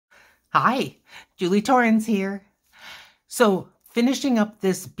Hi, Julie Torrens here. So, finishing up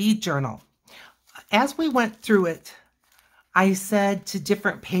this bead journal. As we went through it, I said to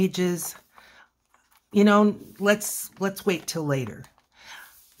different pages, you know, let's wait till later.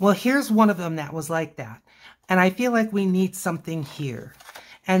 Well, here's one of them that was like that. And I feel like we need something here.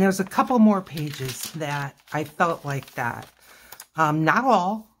 And there's a couple more pages that I felt like that. Not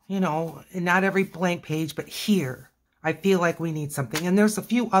all, not every blank page, but here. I feel like we need something. And there's a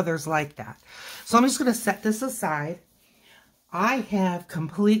few others like that. So I'm just going to set this aside. I have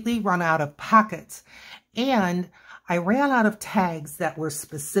completely run out of pockets. And I ran out of tags that were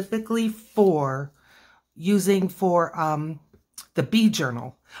specifically for using for the bead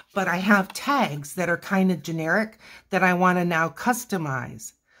journal. But I have tags that are kind of generic that I want to now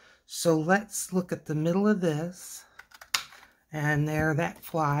customize. So let's look at the middle of this. And there that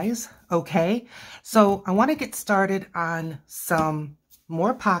flies. Okay, so I want to get started on some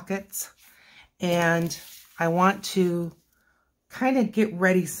more pockets, and I want to kind of get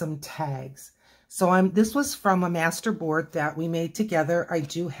ready some tags. So this was from a master board that we made together. I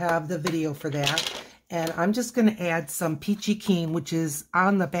do have the video for that, and I'm just going to add some peachy keen, which is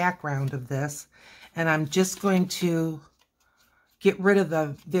on the background of this, and I'm just going to get rid of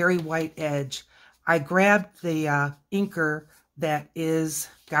the very white edge. I grabbed the inker that is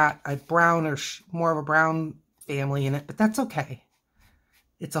got a brown or more of a brown family in it, but that's okay.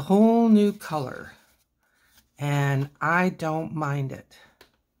 It's a whole new color, and I don't mind it.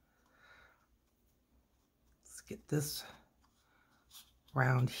 Let's get this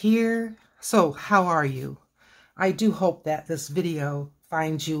around here. So how are you? I do hope that this video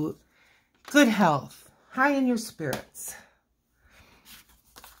finds you good health, high in your spirits.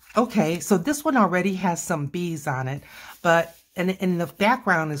 Okay, so this one already has some bees on it, but and the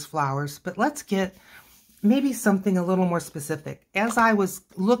background is flowers, but let's get maybe something a little more specific. As I was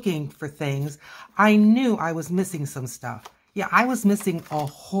looking for things, I knew I was missing some stuff. Yeah, I was missing a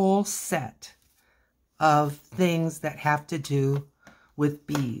whole set of things that have to do with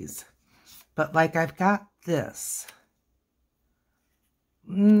bees. But like I've got this.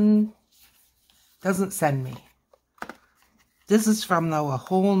 Doesn't send me. This is from, though, a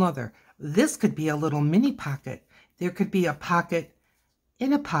whole nother. This could be a little mini pocket. There could be a pocket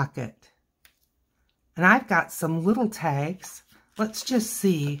in a pocket. And I've got some little tags. Let's just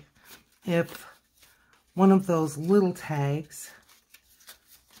see if one of those little tags,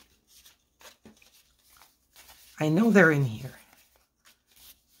 I know they're in here.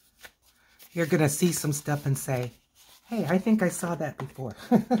 You're going to see some stuff and say, hey, I think I saw that before.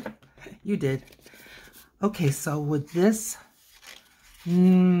 You did. Okay, so with this,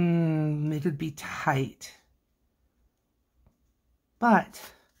 it'd be tight. But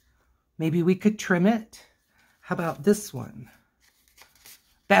maybe we could trim it. How about this one?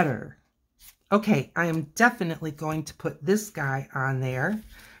 Better. Okay, I am definitely going to put this guy on there.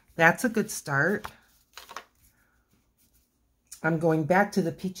 That's a good start. I'm going back to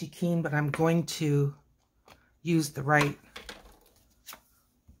the peachy keen, but I'm going to use the right,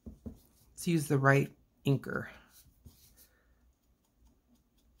 let's use the right inker.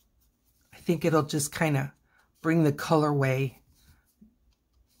 I think it'll just kind of bring the colorway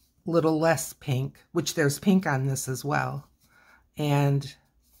a little less pink, which there's pink on this as well. And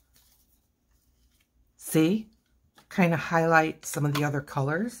see, kind of highlight some of the other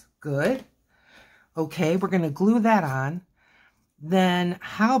colors. Good. Okay, we're going to glue that on. Then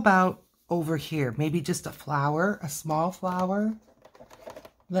how about over here? Maybe just a flower, a small flower.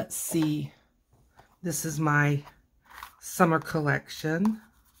 Let's see. This is my summer collection.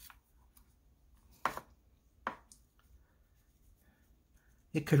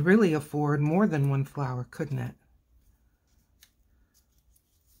 It could really afford more than one flower, couldn't it?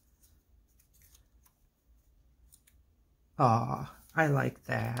 Aw, I like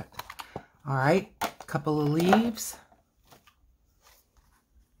that. All right, a couple of leaves.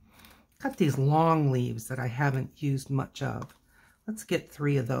 Got these long leaves that I haven't used much of. Let's get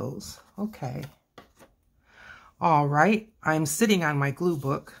 3 of those. Okay. All right, I'm sitting on my glue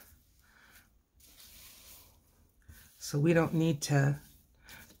book, so we don't need to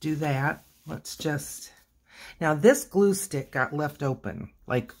do that. Let's just, now this glue stick got left open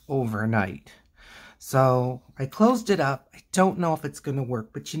like overnight. So I closed it up. I don't know if it's going to work,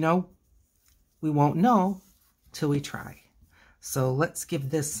 but we won't know till we try. So let's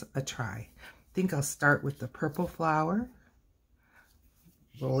give this a try. I think I'll start with the purple flower.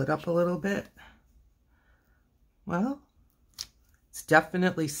 Roll it up a little bit. Well, it's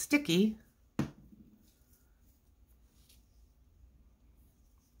definitely sticky.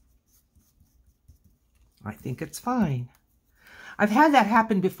 I think it's fine. I've had that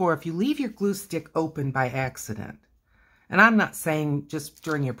happen before. If you leave your glue stick open by accident, and I'm not saying just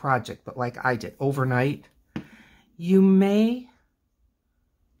during your project, but like I did overnight, you may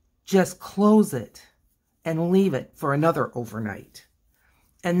just close it and leave it for another overnight.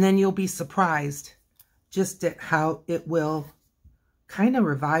 And then you'll be surprised just at how it will kind of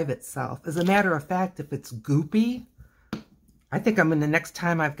revive itself. As a matter of fact, if it's goopy, I think the next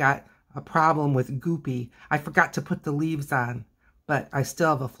time I've got a problem with goopy, I forgot to put the leaves on, but I still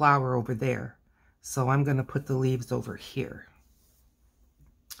have a flower over there. So I'm going to put the leaves over here.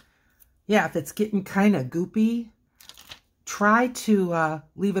 Yeah, if it's getting kind of goopy, try to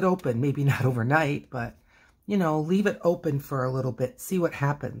leave it open. Maybe not overnight, but, you know, leave it open for a little bit. See what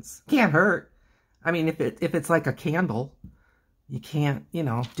happens. Can't hurt. I mean, if it's like a candle, you can't, you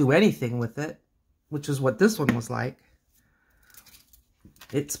know, do anything with it, which is what this one was like.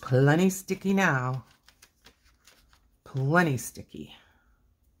 It's plenty sticky now. Plenty sticky.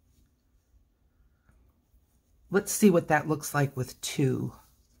 Let's see what that looks like with 2.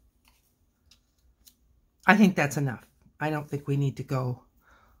 I think that's enough. I don't think we need to go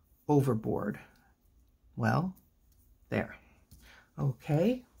overboard. Well, there.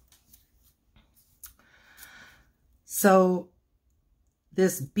 Okay. So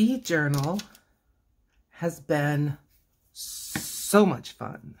this bee journal has been so much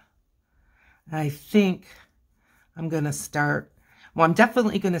fun. I think I'm going to start, well, I'm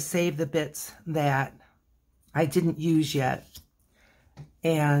definitely going to save the bits that I didn't use yet.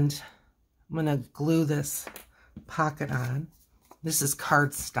 And I'm going to glue this pocket on. This is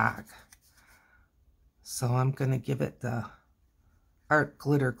cardstock. So I'm going to give it the art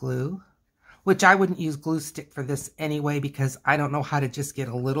glitter glue, which I wouldn't use glue stick for this anyway, because I don't know how to just get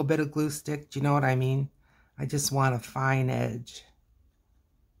a little bit of glue stick. Do you know what I mean? I just want a fine edge.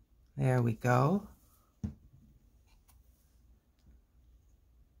 There we go.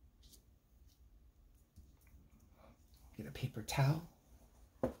 Get a paper towel.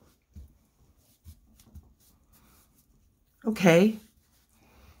 Okay.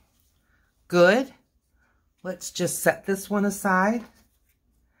 Good. Let's just set this one aside.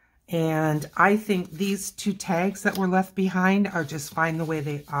 And I think these 2 tags that were left behind are just fine the way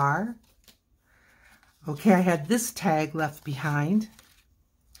they are. Okay, I had this tag left behind,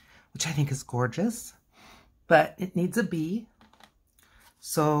 which I think is gorgeous, but it needs a bee.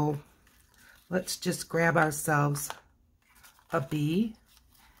 So let's just grab ourselves a bee.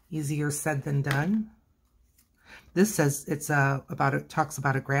 Easier said than done. This says it's talks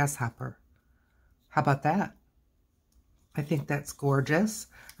about a grasshopper. How about that? I think that's gorgeous.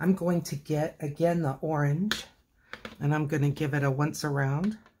 I'm going to get, again, the orange, and I'm going to give it a once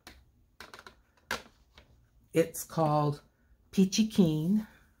around. It's called Peachy Keen.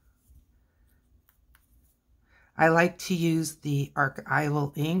 I like to use the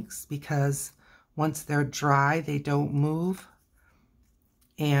archival inks because once they're dry, they don't move.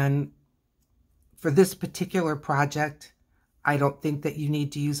 And for this particular project, I don't think that you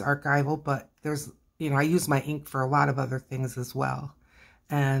need to use archival, but there's, you know, I use my ink for a lot of other things as well.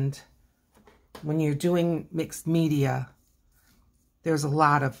 And when you're doing mixed media, there's a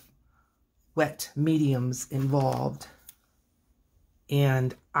lot of wet mediums involved.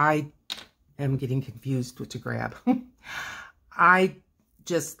 And I am getting confused what to grab. I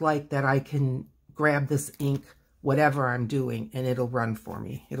just like that I can grab this ink, whatever I'm doing, and it'll run for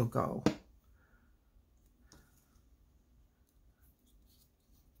me. It'll go.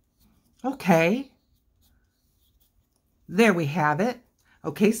 Okay. There we have it.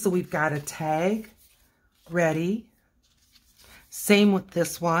 Okay, so we've got a tag ready. Same with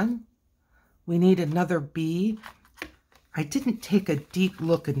this one. We need another bee. I didn't take a deep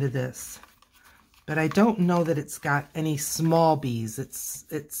look into this, but I don't know that it's got any small bees.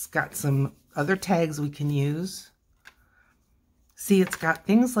 It's got some other tags we can use. See, it's got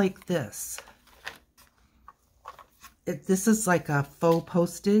things like this. This is like a faux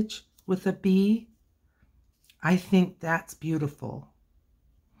postage with a bee. I think that's beautiful.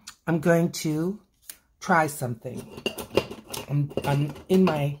 I'm going to try something. I'm in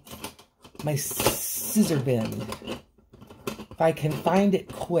my scissor bin. If I can find it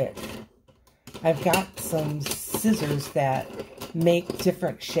quick. I've got some scissors that make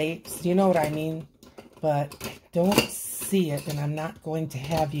different shapes. You know what I mean? But I don't see it, and I'm not going to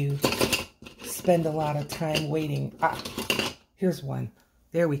have you spend a lot of time waiting. Ah, here's one.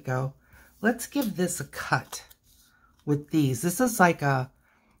 There we go. Let's give this a cut with these. This is like a,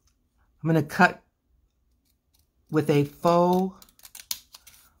 I'm going to cut with a faux,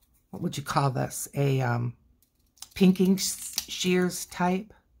 what would you call this? A pinking shears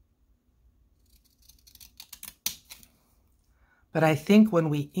type. But I think when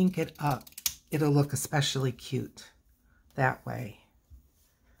we ink it up, it'll look especially cute that way.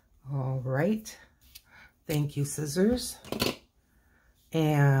 All right. Thank you, scissors.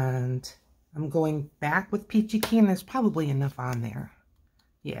 And I'm going back with Peachy Keen. There's probably enough on there.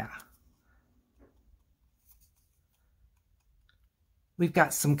 Yeah. We've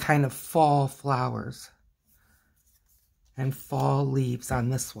got some kind of fall flowers and fall leaves on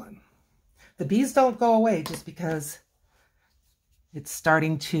this one. The bees don't go away just because it's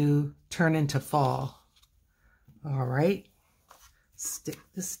starting to turn into fall. All right. Stick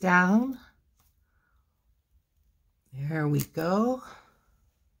this down. There we go.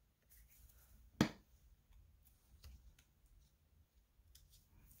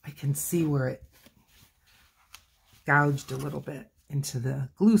 I can see where it gouged a little bit into the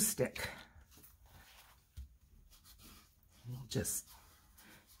glue stick. We'll just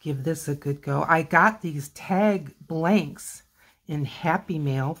give this a good go. I got these tag blanks in Happy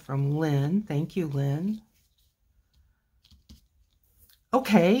Mail from Lynn. Thank you, Lynn.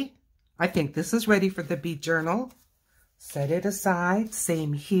 Okay, I think this is ready for the bee journal. Set it aside.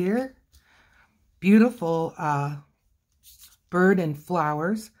 Same here. Beautiful bird and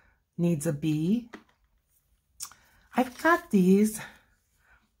flowers. Needs a bee. I've got these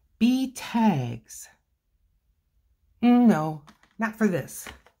bee tags. No, not for this.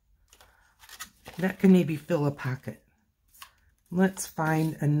 That can maybe fill a pocket. Let's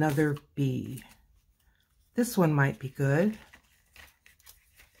find another bee. This one might be good.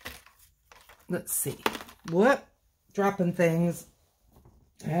 Let's see. Whoop, dropping things.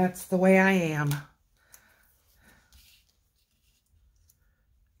 That's the way I am.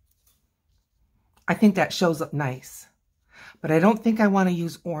 I think that shows up nice, but I don't think I want to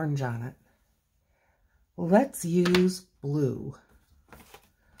use orange on it. Let's use blue.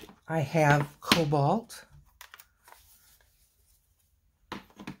 I have cobalt.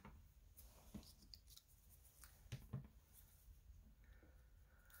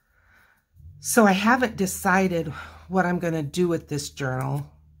 So I haven't decided what I'm going to do with this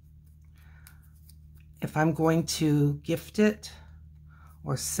journal. If I'm going to gift it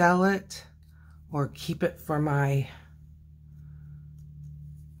or sell it or keep it for my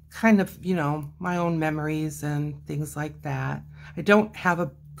kind of, you know, my own memories and things like that. I don't have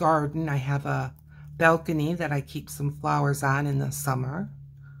a garden. I have a balcony that I keep some flowers on in the summer,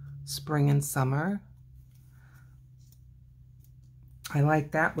 spring and summer. I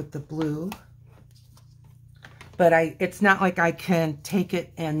like that with the blue. But it's not like I can take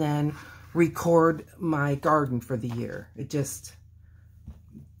it and then record my garden for the year. It just,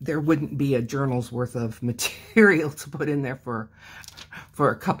 there wouldn't be a journal's worth of material to put in there for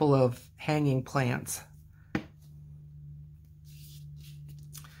a couple of hanging plants.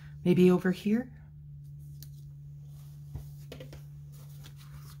 Maybe over here.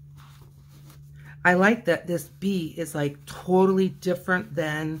 I like that this bee is like totally different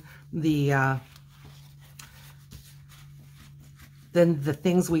than the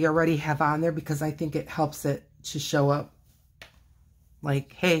things we already have on there, because I think it helps it to show up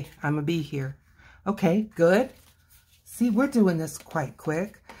like, hey, I'm a bee here. Okay, good. See, we're doing this quite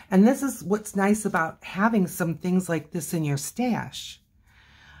quick. And this is what's nice about having some things like this in your stash.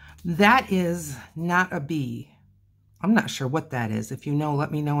 That is not a bee. I'm not sure what that is. If you know,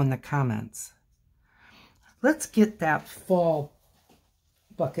 let me know in the comments. Let's get that fall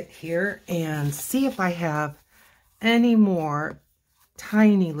bucket here and see if I have any more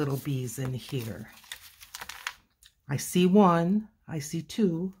tiny little bees in here. I see one. I see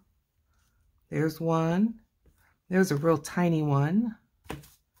two. There's one. There's a real tiny one.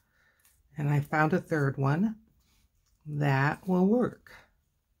 And I found a third one. That will work.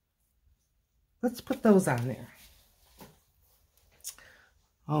 Let's put those on there.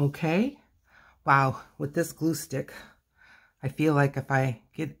 Okay. Wow, with this glue stick, I feel like if I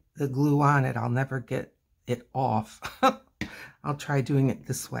get the glue on it, I'll never get it off. I'll try doing it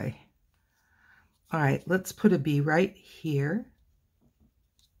this way. All right, let's put a bee right here.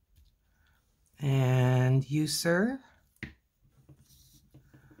 And you, sir,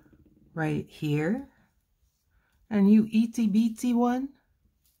 right here. And you itsy beatsy one.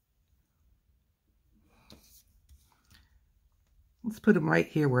 Let's put him right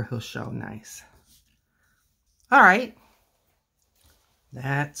here where he'll show nice. All right.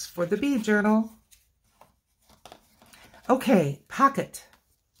 That's for the bee journal. Okay, pocket.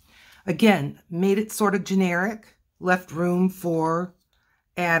 Again, made it sort of generic, left room for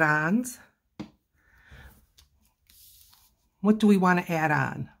add-ons. What do we want to add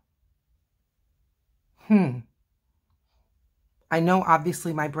on? I know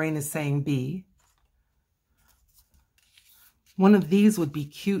obviously my brain is saying bee. One of these would be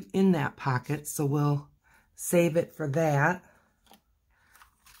cute in that pocket, so we'll save it for that.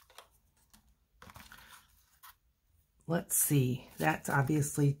 Let's see, that's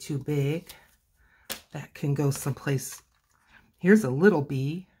obviously too big. That can go someplace. Here's a little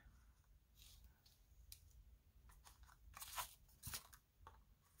bee.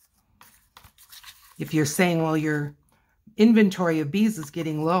 If you're saying, well, your inventory of bees is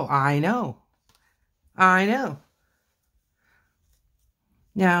getting low, I know. I know.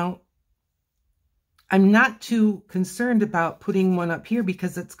 Now, I'm not too concerned about putting one up here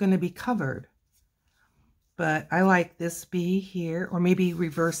because it's going to be covered. But I like this bee here, or maybe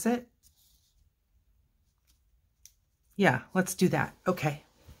reverse it. Yeah, let's do that. Okay.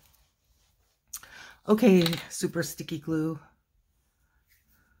 Okay, super sticky glue.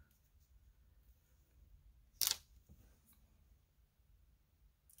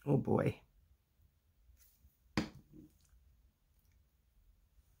 Oh boy.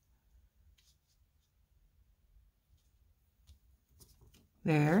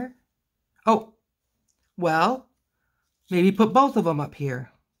 There. Oh, well, maybe put both of them up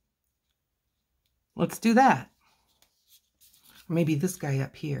here. Let's do that. Or maybe this guy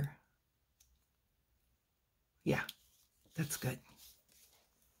up here. Yeah, that's good.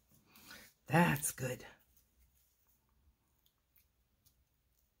 That's good.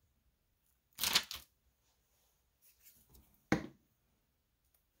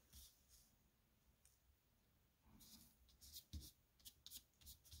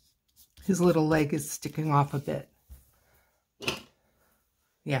 His little leg is sticking off a bit.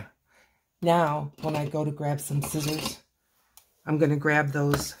 Yeah. Now, when I go to grab some scissors, I'm going to grab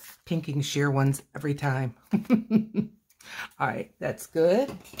those pinking sheer ones every time. All right, that's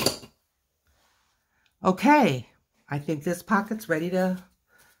good. Okay, I think this pocket's ready to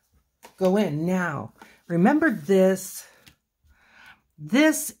go in. Now, remember this.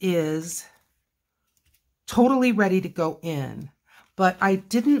 This is totally ready to go in, but I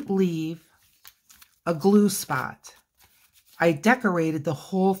didn't leave a glue spot. I decorated the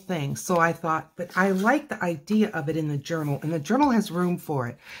whole thing. So I thought, but I like the idea of it in the journal, and the journal has room for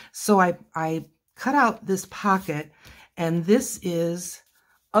it. So I cut out this pocket, and this is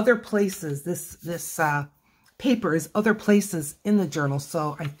other places. This paper is other places in the journal.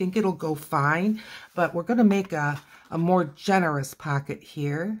 So I think it'll go fine, but we're going to make a more generous pocket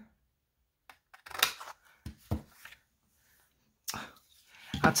here.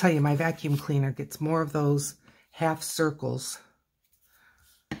 I'll tell you, my vacuum cleaner gets more of those half circles.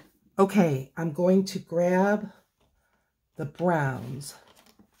 Okay, I'm going to grab the browns.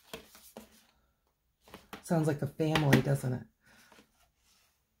 Sounds like a family, doesn't it?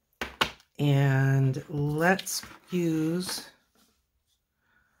 And let's use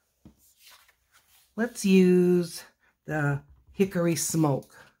the Hickory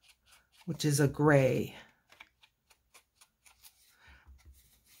Smoke, which is a gray.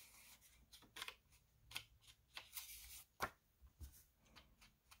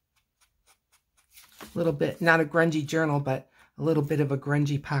 A little bit, not a grungy journal, but a little bit of a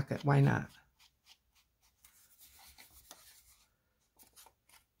grungy pocket. Why not?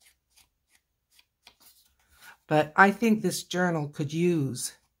 But I think this journal could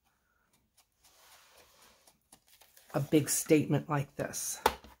use a big statement like this.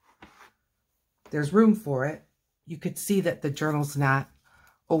 There's room for it. You could see that the journal's not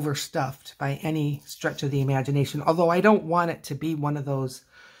overstuffed by any stretch of the imagination. Although I don't want it to be one of those,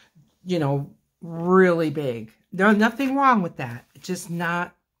 you know, really big. There's nothing wrong with that. It's just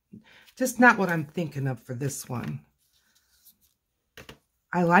not what I'm thinking of for this one.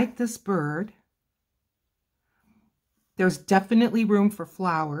 I like this bird. There's definitely room for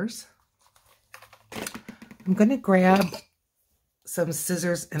flowers. I'm going to grab some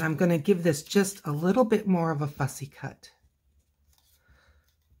scissors and I'm going to give this just a little bit more of a fussy cut.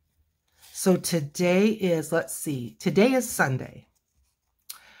 So today is, let's see, today is Sunday.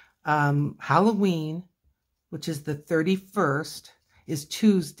 Halloween, which is the 31st, is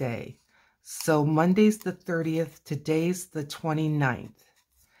Tuesday. So Monday's the 30th, today's the 29th.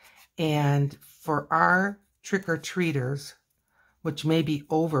 And for our trick-or-treaters, which may be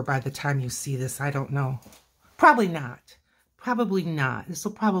over by the time you see this, I don't know. Probably not. Probably not. This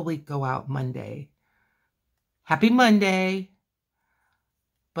will probably go out Monday. Happy Monday.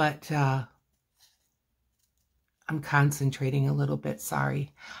 But I'm concentrating a little bit,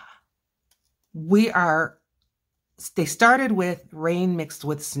 sorry. They started with rain mixed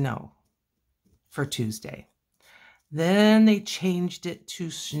with snow for Tuesday. Then they changed it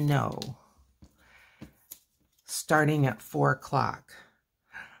to snow starting at 4 o'clock.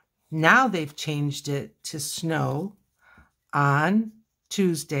 Now they've changed it to snow on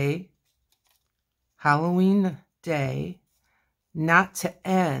Tuesday, Halloween day, not to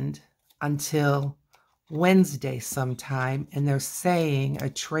end until Wednesday sometime. And they're saying a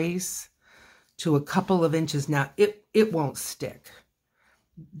trace to a couple of inches. Now, it won't stick.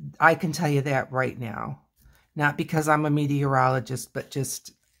 I can tell you that right now. Not because I'm a meteorologist, but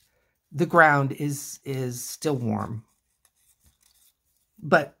just the ground is still warm.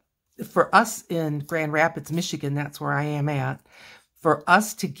 But for us in Grand Rapids, Michigan, that's where I am at, for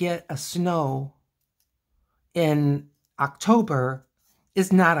us to get a snow in October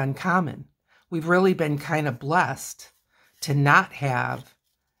is not uncommon. We've really been kind of blessed to not have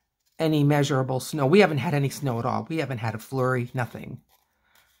any measurable snow. We haven't had any snow at all. We haven't had a flurry, nothing.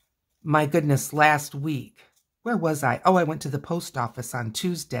 My goodness, last week, where was I? Oh, I went to the post office on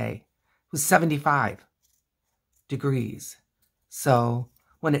Tuesday. It was 75 degrees. So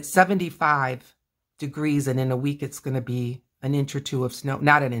when it's 75 degrees and in a week it's going to be an inch or two of snow,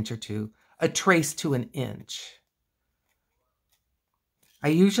 not an inch or two, a trace to an inch. I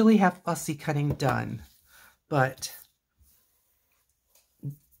usually have fussy cutting done, but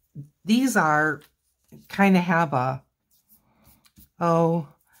these are kind of have a,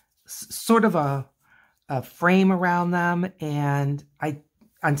 sort of a frame around them, and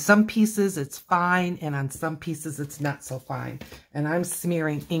on some pieces it's fine, and on some pieces it's not so fine. And I'm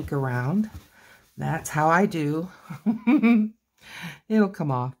smearing ink around. That's how I do. It'll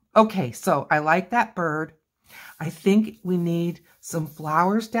come off. Okay, so I like that bird. I think we need some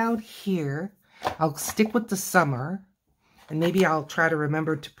flowers down here. I'll stick with the summer, and maybe I'll try to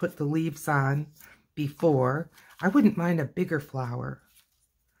remember to put the leaves on before. I wouldn't mind a bigger flower.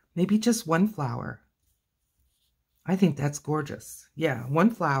 Maybe just one flower. I think that's gorgeous. Yeah,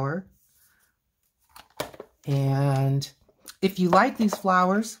 one flower. And if you like these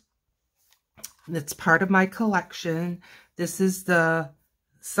flowers, it's part of my collection. This is the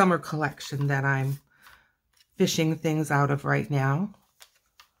summer collection that I'm fishing things out of right now.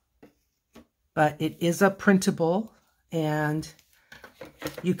 But it is a printable, and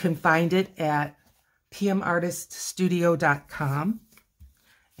you can find it at pmartiststudio.com.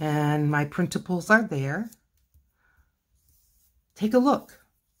 And my printables are there. Take a look.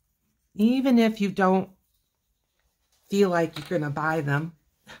 Even if you don't feel like you're going to buy them,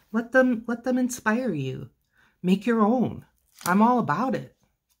 let them inspire you. Make your own. I'm all about it.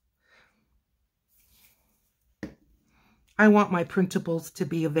 I want my printables to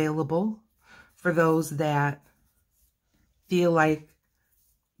be available for those that feel like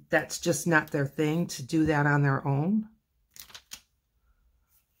that's just not their thing, to do that on their own.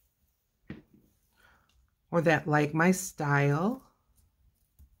 Or that like my style.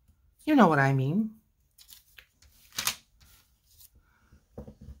 You know what I mean.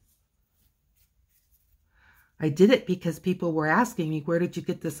 I did it because people were asking me, where did you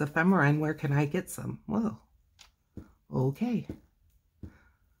get this ephemera and where can I get some? Well, okay.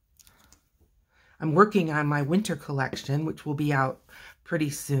 I'm working on my winter collection, which will be out pretty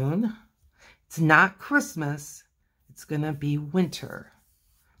soon. It's not Christmas. It's going to be winter.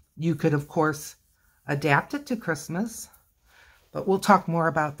 You could, of course, adapt it to Christmas, but we'll talk more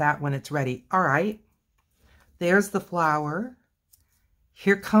about that when it's ready. All right, there's the flower.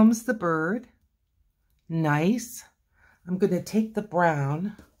 Here comes the bird. Nice. I'm going to take the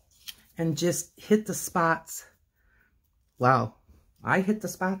brown and just hit the spots. Wow, I hit the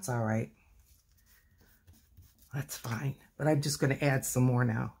spots all right. That's fine, but I'm just going to add some more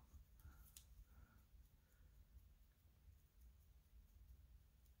now.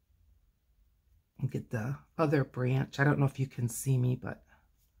 Get the other branch. I don't know if you can see me, but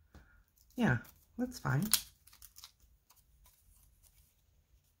yeah, that's fine.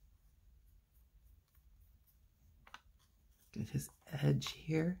 Get his edge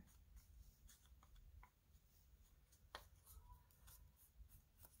here.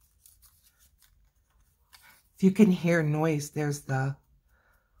 If you can hear noise, there's the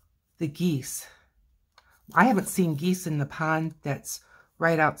geese. I haven't seen geese in the pond that's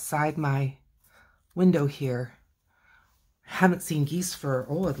right outside my window here. Haven't seen geese for,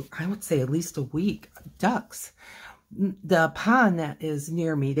 I would say at least a week. Ducks. The pond that is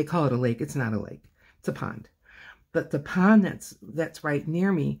near me, they call it a lake. It's not a lake. It's a pond. But the pond that's right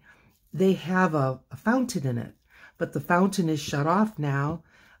near me, they have a fountain in it. But the fountain is shut off now.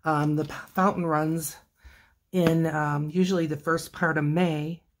 The fountain runs in usually the first part of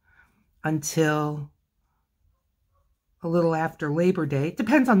May until a little after Labor Day. It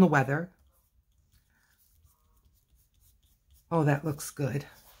depends on the weather. Oh, that looks good.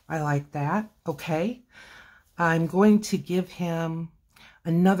 I like that. Okay. I'm going to give him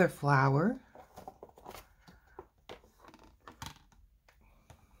another flower.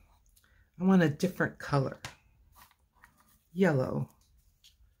 I want a different color. Yellow.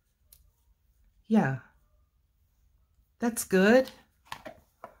 Yeah. That's good.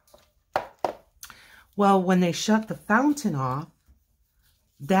 Well, when they shut the fountain off,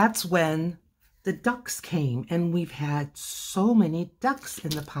 that's when the ducks came, and we've had so many ducks in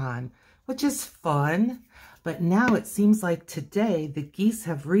the pond, which is fun. But now it seems like today the geese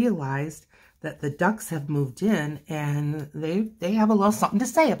have realized that the ducks have moved in, and they have a little something to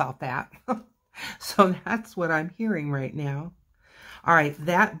say about that. So that's what I'm hearing right now. All right,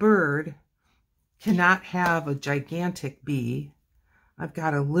 that bird cannot have a gigantic bee. I've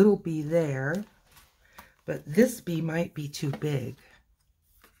got a little bee there, but this bee might be too big.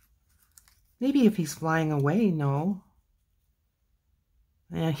 Maybe if he's flying away, no.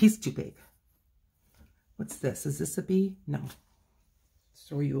 He's too big. What's this? Is this a bee? No.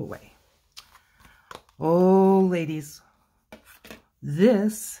 Throw you away. Oh, ladies.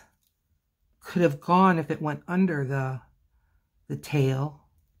 This could have gone if it went under the tail.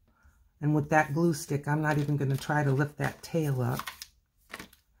 And with that glue stick, I'm not even going to try to lift that tail up.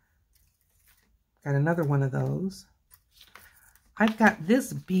 Got another one of those. I've got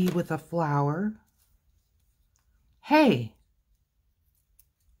this bee with a flower. Hey,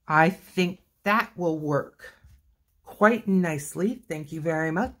 I think that will work quite nicely. Thank you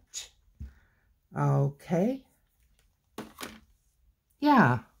very much. Okay.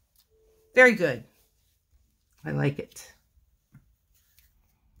 Yeah, very good. I like it.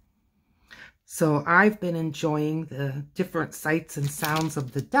 So I've been enjoying the different sights and sounds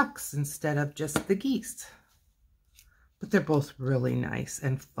of the ducks instead of just the geese. But they're both really nice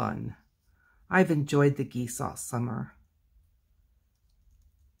and fun. I've enjoyed the geese all summer.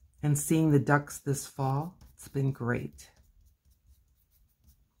 And seeing the ducks this fall, it's been great.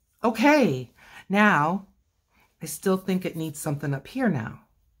 Okay, now I still think it needs something up here now.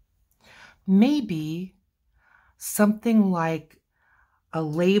 Maybe something like a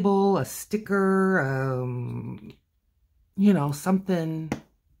label, a sticker, you know, something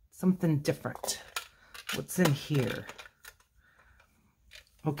different. What's in here?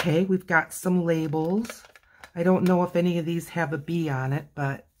 Okay, we've got some labels. I don't know if any of these have a bee on it,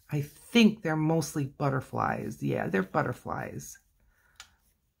 but I think they're mostly butterflies. Yeah, they're butterflies.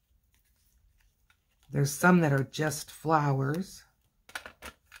 There's some that are just flowers.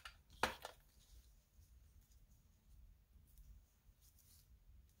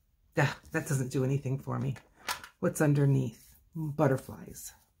 That doesn't do anything for me. What's underneath?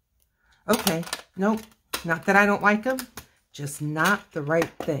 Butterflies. Okay, nope, not that I don't like them, just not the right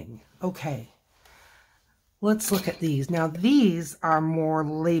thing. Okay, let's look at these. Now these are more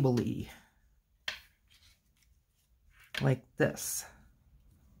label-y, like this.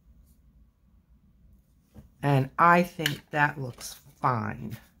 And I think that looks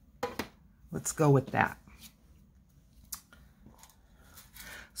fine. Let's go with that.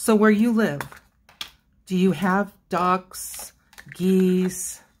 So where you live, do you have ducks,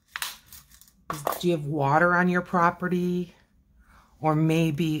 geese? Do you have water on your property? Or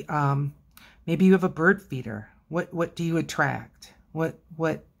maybe maybe you have a bird feeder. What do you attract? What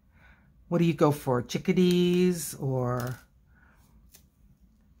do you go for? Chickadees or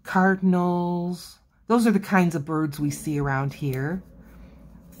cardinals? Those are the kinds of birds we see around here.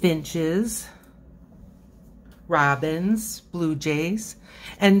 Finches, robins, blue jays.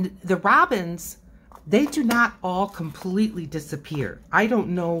 And the robins, they do not all completely disappear. I don't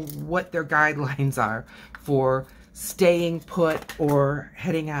know what their guidelines are for staying put or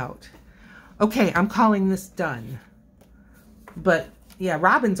heading out. Okay, I'm calling this done. But yeah,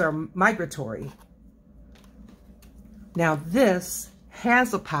 robins are migratory. Now this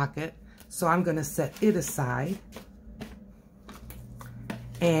has a pocket, so I'm going to set it aside.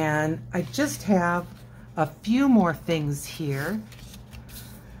 And I just have a few more things here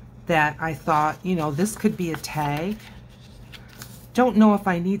that I thought, you know, this could be a tag. Don't know if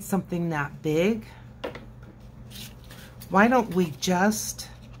I need something that big. Why don't we just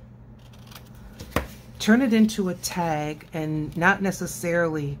turn it into a tag and not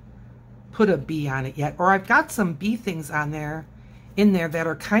necessarily put a bee on it yet? Or I've got some bee things on there, in there that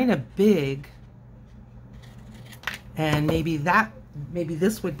are kind of big, and maybe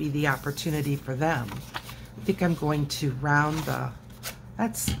this would be the opportunity for them. I think I'm going to round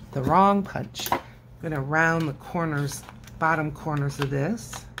that's the wrong punch. I'm going to round the corners, bottom corners of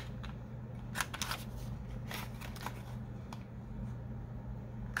this.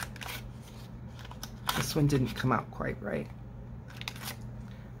 This one didn't come out quite right.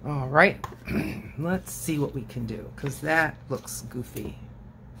 All right, let's see what we can do, because that looks goofy.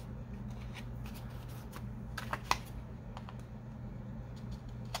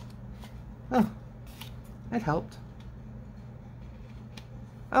 Oh, that helped.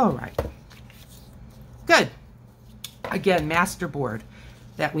 All right. Good. Again, masterboard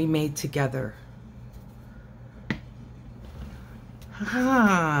that we made together.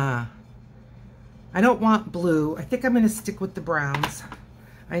 I don't want blue. I think I'm going to stick with the browns.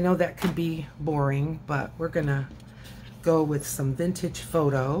 I know that can be boring, but we're going to go with some vintage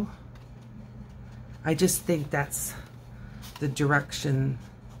photo. I just think that's the direction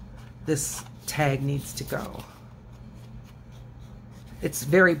this tag needs to go. It's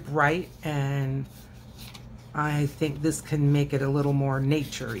very bright, and I think this can make it a little more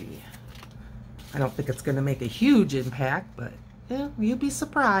nature-y. I don't think it's going to make a huge impact, but yeah, you'd be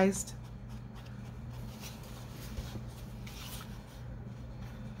surprised.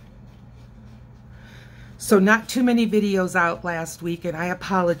 So not too many videos out last week, and I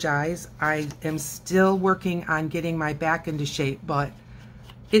apologize. I am still working on getting my back into shape, but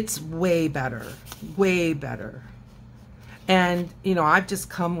it's way better, way better. And, you know, I've just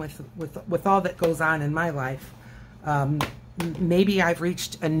come with all that goes on in my life. Maybe I've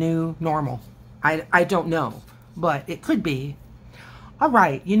reached a new normal. I don't know, but it could be. All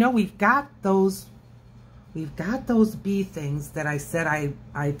right, you know, we've got those bee things that I said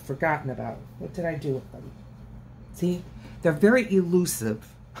I'd forgotten about. What did I do with them? See, they're very elusive.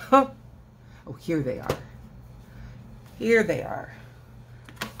 Oh, here they are. Here they are.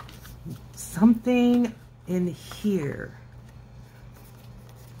 Something in here.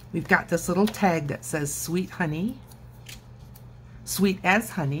 We've got this little tag that says sweet honey. Sweet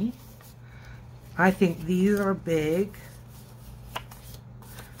as honey. I think these are big.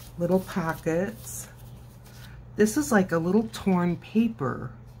 Little pockets. This is like a little torn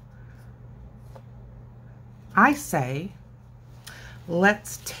paper. I say,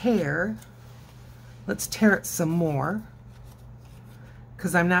 let's tear it some more,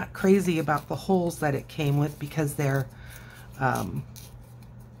 because I'm not crazy about the holes that it came with, because they're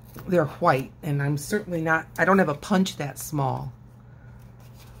white, and I'm certainly not, I don't have a punch that small,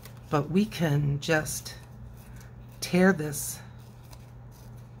 but we can just tear this.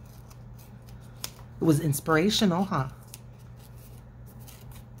 It was inspirational, huh?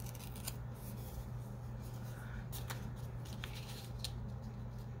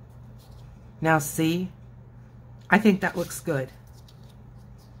 Now see, I think that looks good.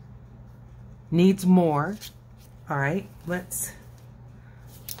 Needs more. All right, let's,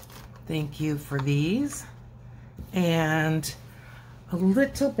 thank you for these. And a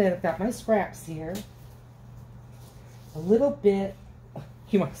little bit, I've got my scraps here. A little bit,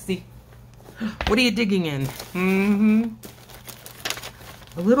 you want to see? What are you digging in?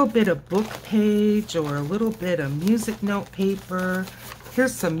 A little bit of book page, or a little bit of music note paper.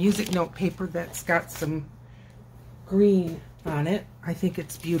 Here's some music note paper that's got some green on it. I think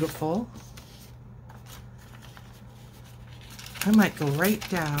it's beautiful. I might go right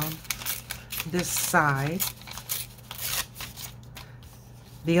down this side.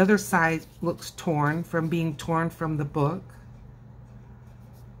 The other side looks torn from being torn from the book.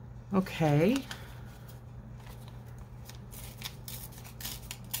 Okay.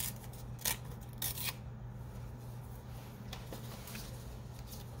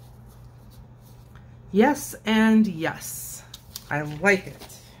 Yes and yes. I like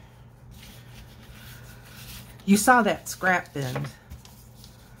it. You saw that scrap bend.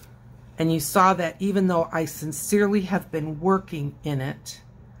 And you saw that even though I sincerely have been working in it,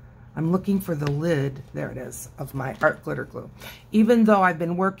 I'm looking for the lid, there it is, of my art glitter glue. Even though I've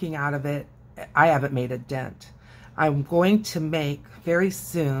been working out of it, I haven't made a dent. I'm going to make very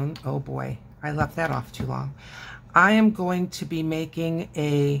soon, oh boy, I left that off too long. I am going to be making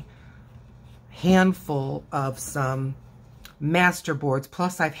a handful of some master boards,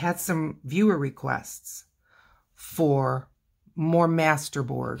 plus I've had some viewer requests for more master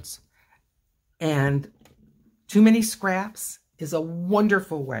boards. And too many scraps is a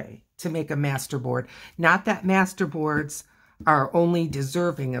wonderful way to make a master board. Not that master boards are only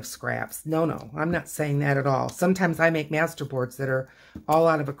deserving of scraps. No, no, I'm not saying that at all. Sometimes I make master boards that are all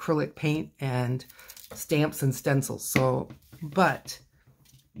out of acrylic paint and stamps and stencils. So, but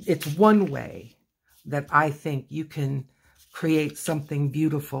it's one way that I think you can create something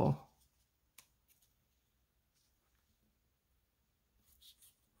beautiful.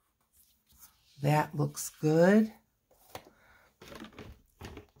 That looks good.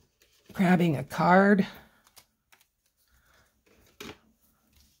 Grabbing a card.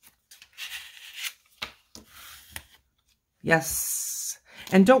 Yes.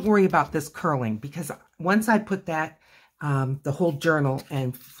 And don't worry about this curling, because once I put that, the whole journal,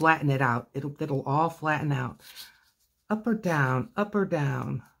 and flatten it out, it'll all flatten out. Up or down, up or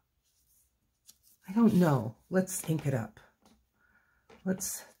down. I don't know. Let's ink it up.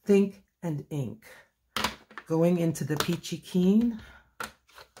 Let's think and ink. Going into the Peachy Keen.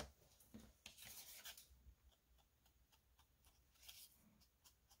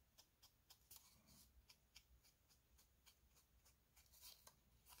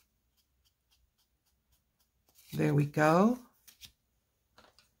 There we go.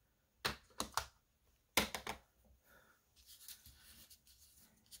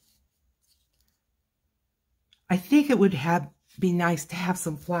 I think it would be nice to have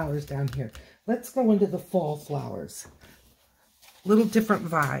some flowers down here. Let's go into the fall flowers. Little different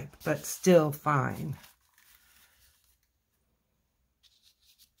vibe, but still fine.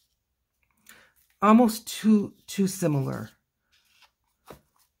 Almost too similar.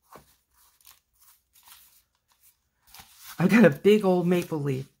 I've got a big old maple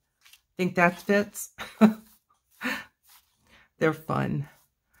leaf. Think that fits? They're fun.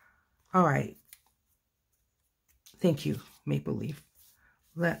 All right. Thank you, maple leaf.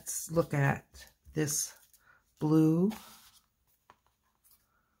 Let's look at this blue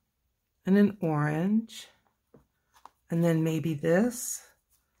and an orange, and then maybe this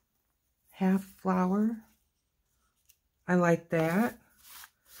half flower. I like that.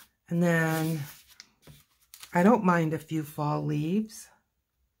 And then I don't mind a few fall leaves.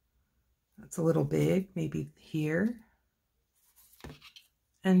 That's a little big, maybe here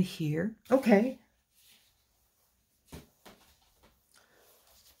and here. Okay.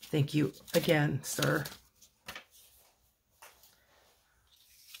 Thank you again, sir.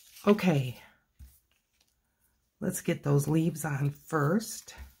 Okay. Let's get those leaves on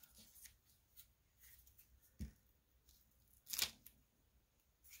first.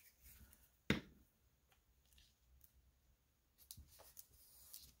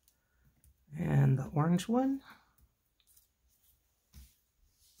 And the orange one.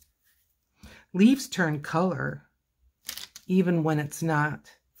 Leaves turn color even when it's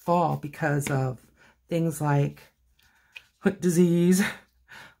not fall because of things like foot disease.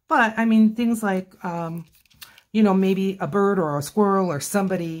 But I mean, things like, you know, maybe a bird or a squirrel or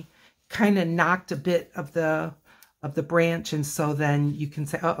somebody kind of knocked a bit of the branch. And so then you can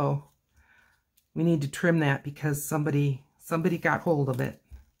say, uh-oh, we need to trim that because somebody got hold of it.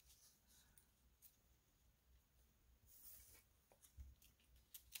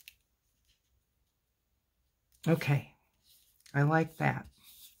 Okay, I like that.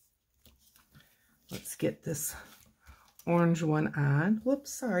 Let's get this orange one on.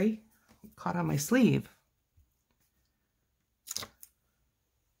 Whoops, sorry, caught on my sleeve.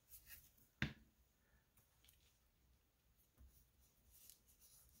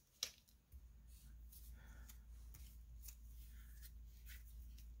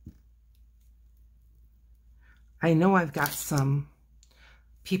 I know I've got some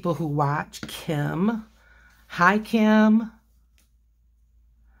people who watch. Kim. Hi, Kim.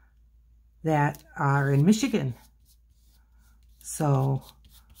 That are in Michigan. So,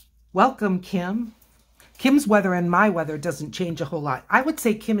 welcome, Kim. Kim's weather and my weather doesn't change a whole lot. I would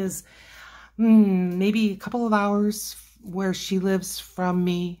say Kim is maybe a couple of hours where she lives from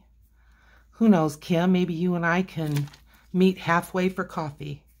me. Who knows, Kim? Maybe you and I can meet halfway for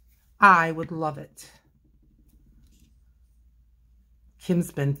coffee. I would love it.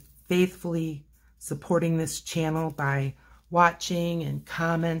 Kim's been faithfully supporting this channel by watching and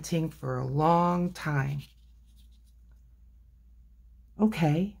commenting for a long time.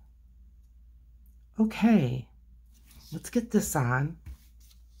 Okay. Okay. Let's get this on.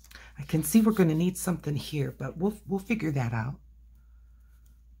 I can see we're going to need something here, but we'll figure that out.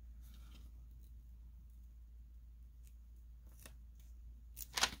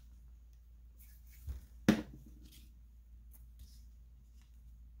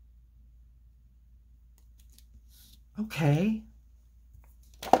 Okay.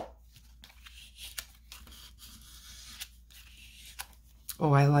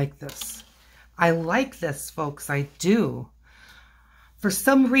 Oh, I like this. I like this, folks. I do. For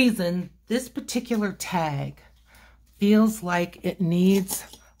some reason, this particular tag feels like it needs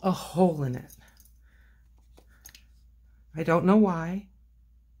a hole in it. I don't know why,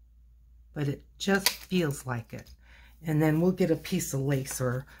 but it just feels like it. And then we'll get a piece of lace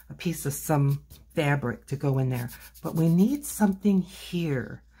or a piece of some fabric to go in there. But we need something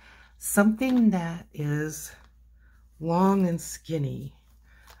here. Something that is long and skinny.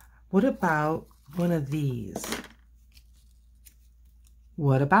 What about one of these?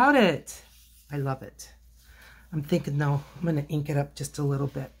 What about it? I love it. I'm thinking, no, I'm going to ink it up just a little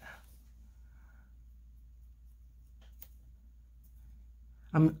bit.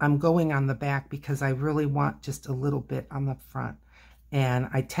 I'm going on the back because I really want just a little bit on the front. And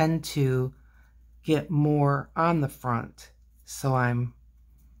I tend to get more on the front. So I'm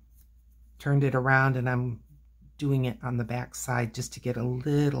turned it around and I'm doing it on the back side just to get a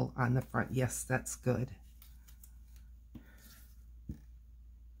little on the front. Yes, that's good.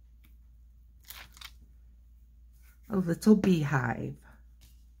 A little beehive.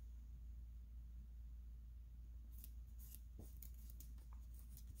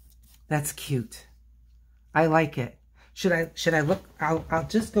 That's cute. I like it. Should I look? I'll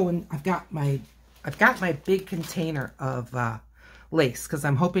just go and I've got my big container of lace, because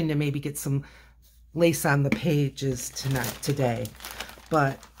I'm hoping to maybe get some lace on the pages today.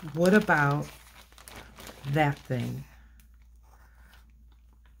 But what about that thing?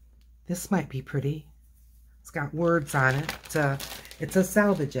 This might be pretty. It's got words on it. It's a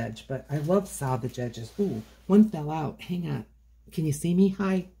salvage edge, but I love salvage edges. Ooh, one fell out. Hang on. Can you see me?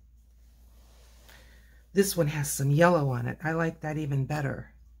 Hi. This one has some yellow on it. I like that even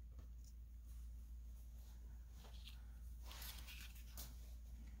better.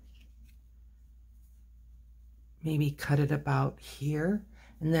 Maybe cut it about here.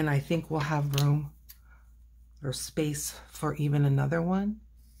 And then I think we'll have room or space for even another one.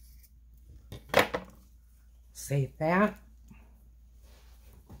 Save that.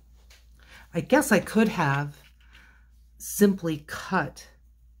 I guess I could have simply cut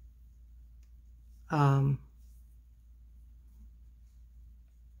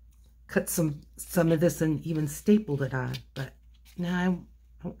some of this and even stapled it on, but now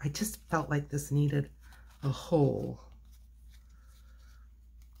I just felt like this needed a hole.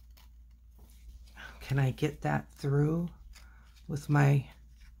 Can I get that through with my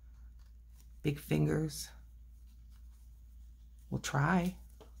big fingers? We'll try.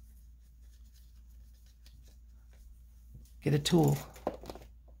 Get a tool.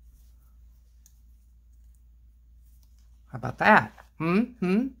 How about that?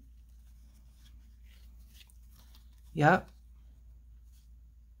 Yep.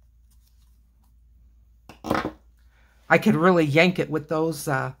 I could really yank it with those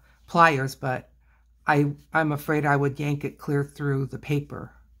pliers, but I'm afraid I would yank it clear through the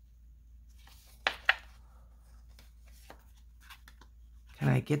paper. Can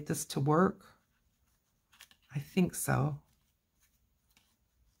I get this to work? I think so.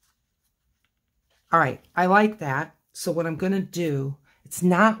 All right, I like that. So what I'm going to do, it's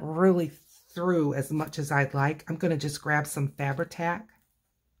not really through as much as I'd like. I'm going to just grab some Fabri-Tac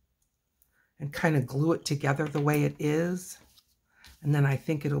and kind of glue it together the way it is. And then I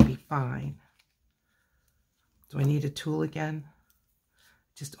think it'll be fine. Do I need a tool again?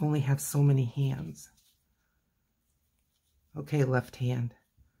 Just only have so many hands. Okay, left hand,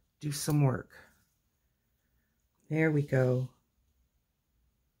 do some work. There we go.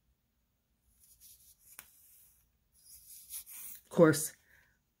 Of course,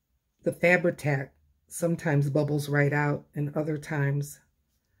 the Fabri-Tac sometimes bubbles right out, and other times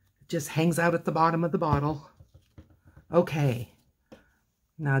it just hangs out at the bottom of the bottle. Okay,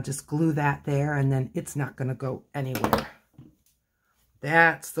 now just glue that there, and then it's not going to go anywhere.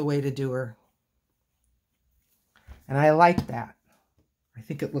 That's the way to do her. And I like that. I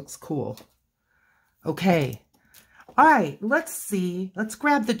think it looks cool. Okay. All right, let's see. Let's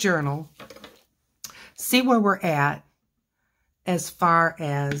grab the journal. See where we're at as far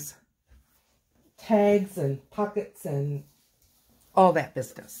as tags and pockets and all that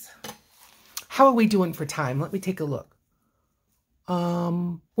business. How are we doing for time? Let me take a look.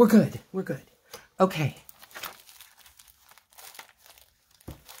 We're good. We're good. Okay.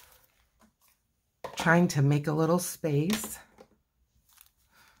 Trying to make a little space.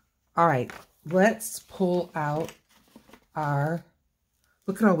 All right, let's pull out our,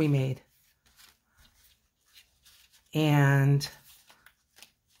 look at all we made. And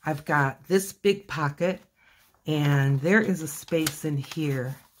I've got this big pocket, and there is a space in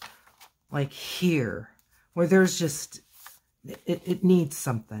here, like here, where there's just, it needs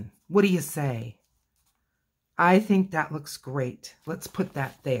something. What do you say? I think that looks great. Let's put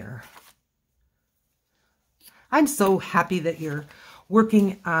that there. I'm so happy that you're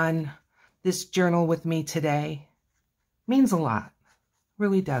working on this journal with me today. It means a lot.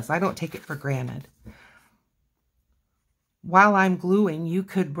 Really does. I don't take it for granted. While I'm gluing, you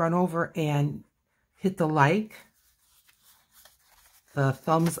could run over and hit the like, the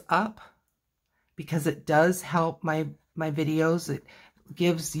thumbs up, because it does help my videos. It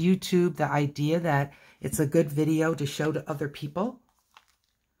gives YouTube the idea that it's a good video to show to other people.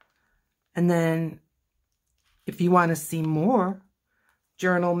 And then if you want to see more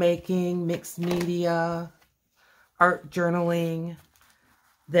journal making, mixed media, art journaling,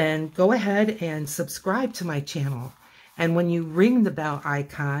 then go ahead and subscribe to my channel. And when you ring the bell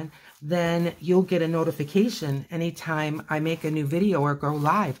icon, then you'll get a notification anytime I make a new video or go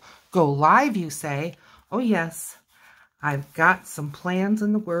live. Go live, you say? Oh, yes. I've got some plans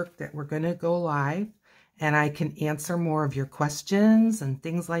in the work that we're going to go live, and I can answer more of your questions and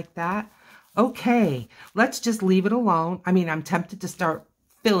things like that. Okay, let's just leave it alone. I mean, I'm tempted to start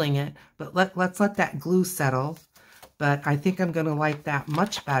filling it, but let's let that glue settle. But I think I'm going to like that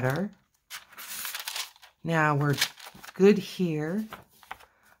much better. Now we're good here,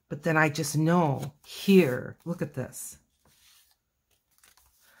 but then I just know here, look at this.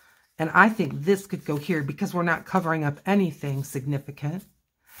 And I think this could go here because we're not covering up anything significant.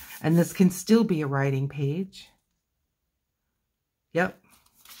 And this can still be a writing page. Yep.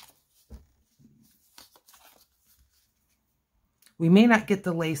 We may not get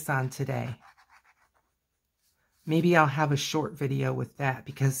the lace on today. Maybe I'll have a short video with that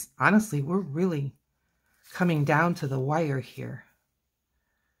because honestly, we're really coming down to the wire here.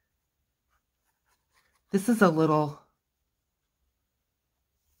 This is a little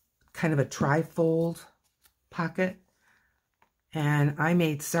kind of a tri-fold pocket, and I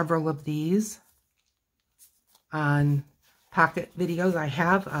made several of these on pocket videos. I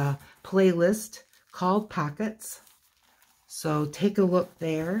have a playlist called Pockets, so take a look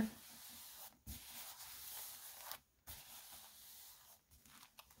there.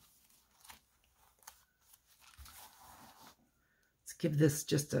 Let's give this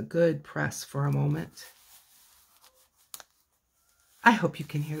just a good press for a moment. I hope you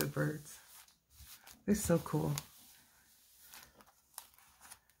can hear the birds. They're so cool.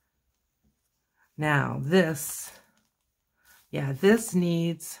 Now this, yeah, this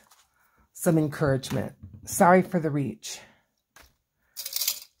needs some encouragement. Sorry for the reach.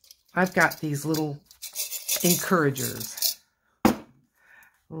 I've got these little encouragers.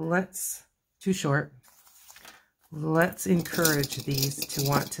 Too short. Let's encourage these to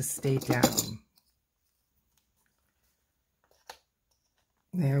want to stay down.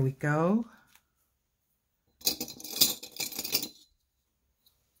 There we go.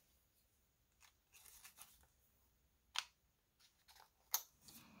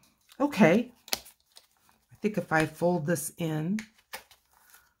 Okay. I think if I fold this in,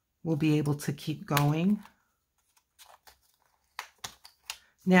 we'll be able to keep going.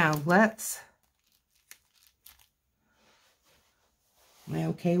 Now am I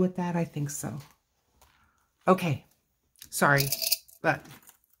okay with that? I think so. Okay. Sorry, but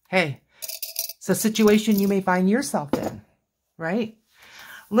hey, it's a situation you may find yourself in, right?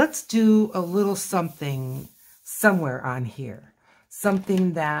 Let's do a little something somewhere on here.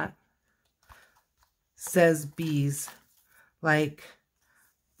 Something that says bees. Like,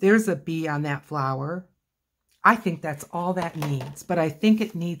 there's a bee on that flower. I think that's all that needs, but I think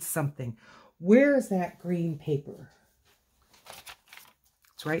it needs something. Where is that green paper?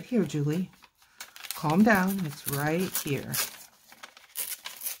 It's right here, Julie. Calm down. It's right here.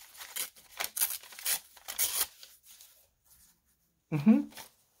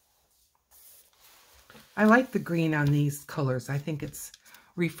 I like the green on these colors. I think it's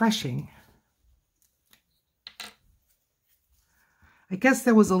refreshing. I guess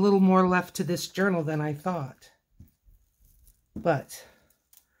there was a little more left to this journal than I thought. But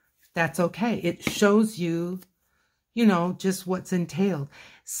that's okay. It shows you, you know, just what's entailed.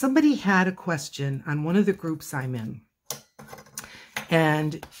 Somebody had a question on one of the groups I'm in.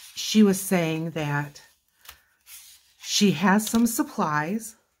 And she was saying that she has some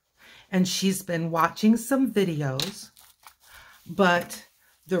supplies and she's been watching some videos, but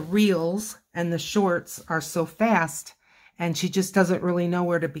the reels and the shorts are so fast and she just doesn't really know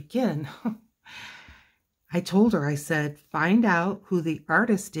where to begin. I told her, I said, find out who the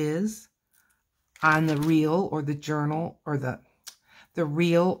artist is on the reel or the journal or the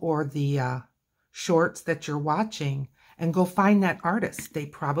reel or the shorts that you're watching and go find that artist. They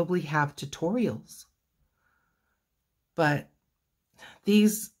probably have tutorials. But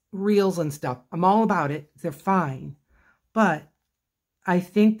these reels and stuff, I'm all about it. They're fine. But I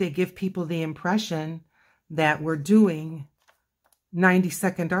think they give people the impression that we're doing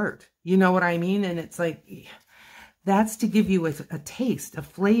 90-second art. You know what I mean? And it's like, that's to give you a taste, a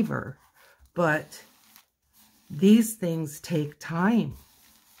flavor. But these things take time.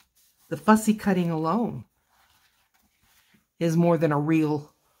 The fussy cutting alone is more than a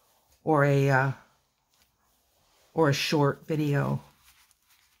reel or a short video.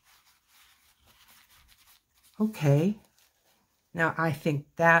 Okay. Now I think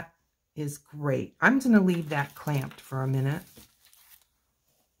that is great. I'm going to leave that clamped for a minute.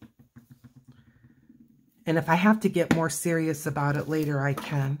 And if I have to get more serious about it later, I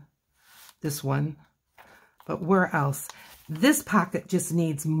can. This one. But where else? This pocket just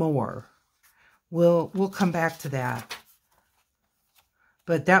needs more. We'll come back to that.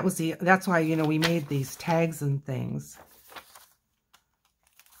 But that's why, you know, we made these tags and things.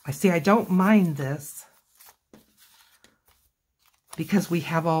 I don't mind this because we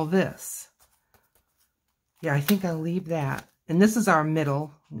have all this. Yeah, I think I'll leave that. And this is our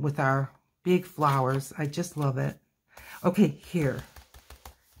middle with our big flowers. I just love it. Okay, here.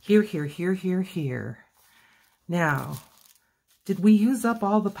 Here. Now, did we use up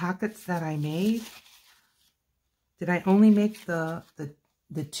all the pockets that I made? Did I only make the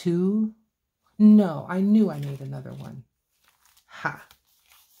two? No, I knew I made another one. Ha.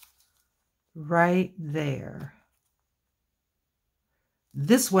 Right there.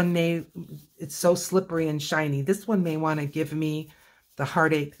 This one it's so slippery and shiny. This one may want to give me the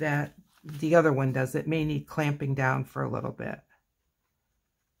heartache that the other one does. It may need clamping down for a little bit.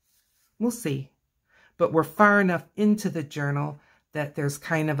 We'll see. But we're far enough into the journal that there's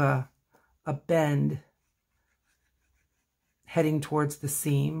kind of a bend heading towards the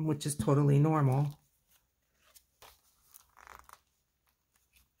seam, which is totally normal.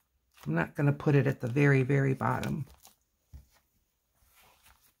 I'm not going to put it at the very, very bottom.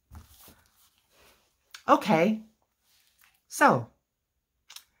 Okay, so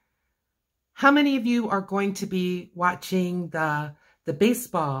how many of you are going to be watching the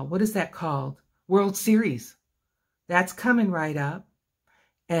baseball, what is that called? World Series. That's coming right up.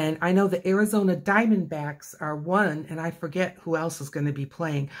 And I know the Arizona Diamondbacks are one, and I forget who else is going to be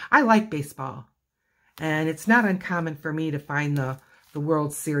playing. I like baseball, and it's not uncommon for me to find the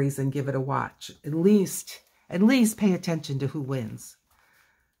World Series and give it a watch. At least pay attention to who wins,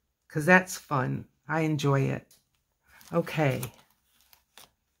 because that's fun. I enjoy it. Okay.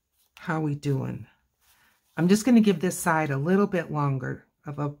 How are we doing? I'm just going to give this side a little bit longer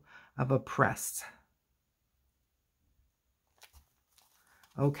of a press.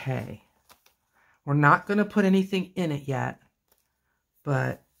 Okay. We're not going to put anything in it yet,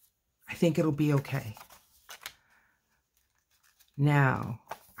 but I think it'll be okay. Now,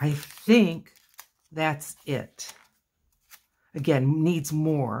 I think that's it. Again, needs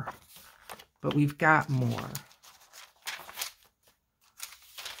more. But we've got more.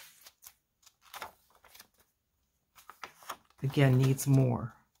 Again, needs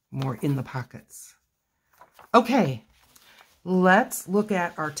more. More in the pockets. Okay, let's look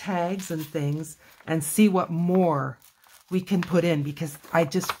at our tags and things and see what more we can put in, because I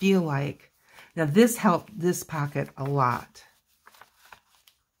just feel like, now this helped this pocket a lot.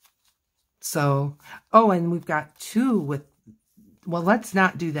 So, oh, and we've got two with, well, let's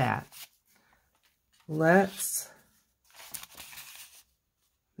not do that.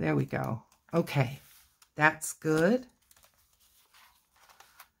 There we go. Okay, that's good.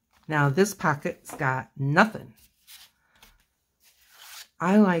 Now this pocket's got nothing.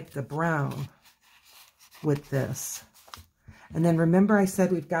 I like the brown with this. And then remember I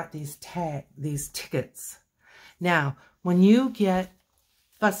said we've got these tickets. Now, when you get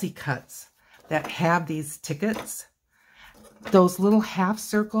fussy cuts that have these tickets, those little half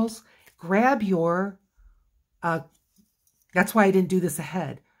circles, grab your, that's why I didn't do this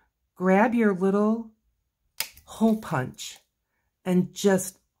ahead. Grab your little hole punch and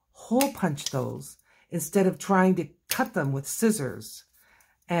just hole punch those instead of trying to cut them with scissors.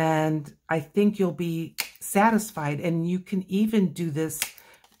 And I think you'll be satisfied. And you can even do this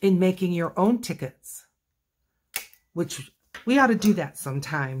in making your own tickets, which we ought to do that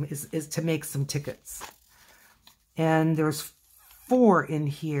sometime, is to make some tickets. And there's 4 in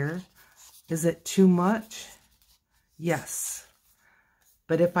here. Is it too much? Yes.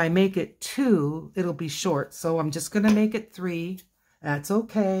 But if I make it 2, it'll be short. So I'm just going to make it 3. That's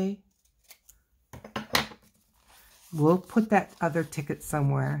okay. We'll put that other ticket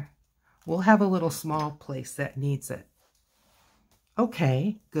somewhere. We'll have a little small place that needs it.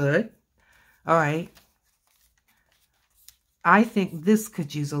 Okay, good. All right. I think this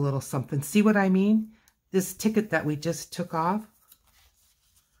could use a little something. See what I mean? This ticket that we just took off.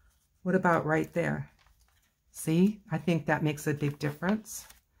 What about right there? See? I think that makes a big difference.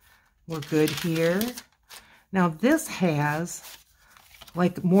 We're good here. Now this has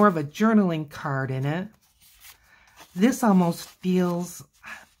like more of a journaling card in it. This almost feels,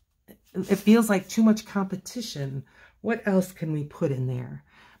 it feels like too much competition. What else can we put in there?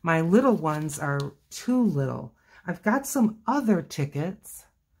 My little ones are too little. I've got some other tickets.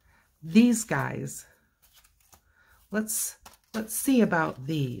 These guys. Let's see about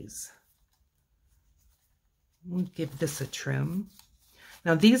these. We'll give this a trim.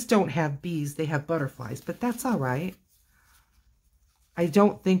 Now these don't have bees, they have butterflies, but that's all right. I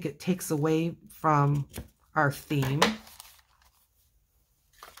don't think it takes away from our theme.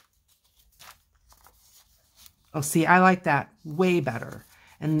 Oh, see, I like that way better.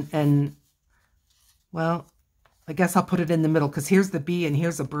 And well, I guess I'll put it in the middle because here's the bee and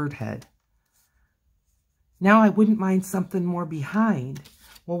here's a bird head. Now I wouldn't mind something more behind.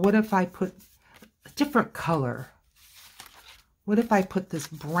 Well, what if I put a different color? What if I put this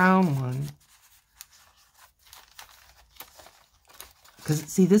brown one? Because,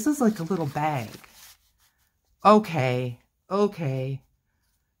 see, this is like a little bag. Okay, okay.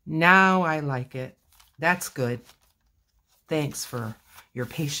 Now I like it. That's good. Thanks for your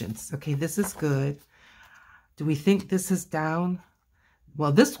patience. Okay, this is good. Do we think this is down?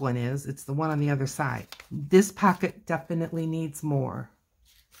 Well, this one is. It's the one on the other side. This pocket definitely needs more.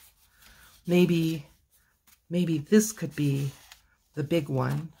 Maybe this could be the big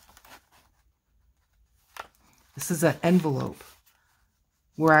one. This is an envelope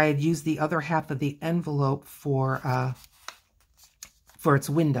where I had used the other half of the envelope for its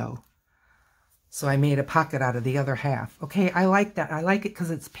window. So I made a pocket out of the other half. Okay, I like that. I like it because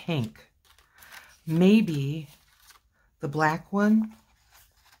it's pink. Maybe the black one.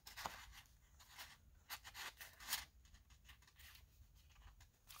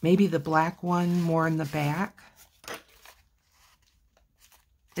 Maybe the black one more in the back.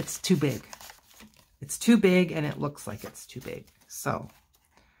 It's too big. It's too big and it looks like it's too big. So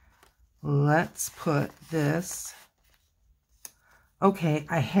let's put this. Okay,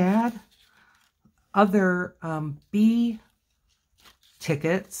 I had other bee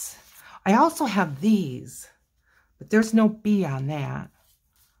tickets. I also have these, but there's no bee on that.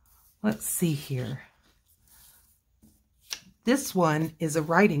 Let's see here. This one is a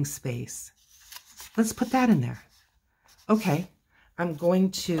writing space. Let's put that in there. Okay, I'm going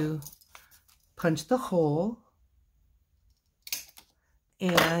to punch the hole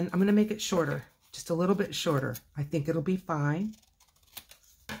and I'm going to make it shorter, just a little bit shorter. I think it'll be fine.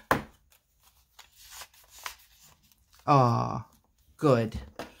 Ah, good.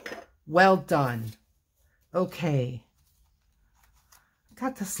 Well done. Okay.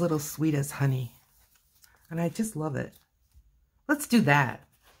 Got this little sweet as honey, and I just love it. Let's do that.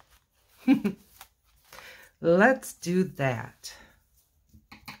 Let's do that.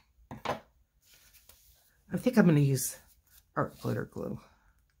 I think I'm going to use art glitter glue.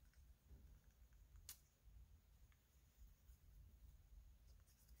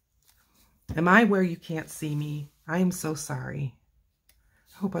 Am I where you can't see me? I am so sorry.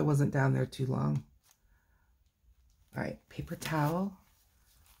 I hope I wasn't down there too long. All right, paper towel.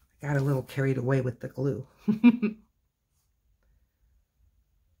 I got a little carried away with the glue.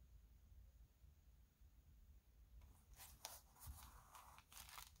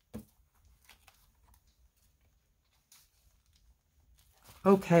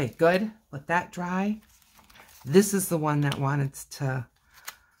 Okay, good. Let that dry. This is the one that wanted to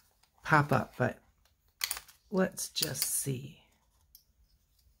pop up, but let's just see.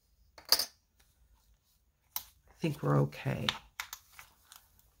 I think we're okay.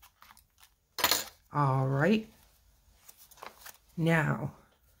 All right. Now,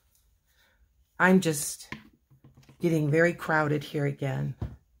 I'm just getting very crowded here again.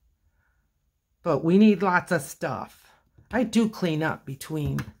 But we need lots of stuff. I do clean up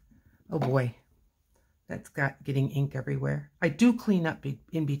between, oh boy, that's getting ink everywhere. I do clean up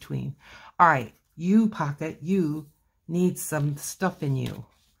in between. All right, you pocket, you need some stuff in you.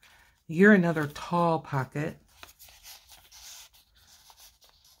 You're another tall pocket.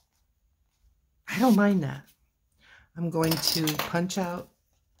 I don't mind that. I'm going to punch out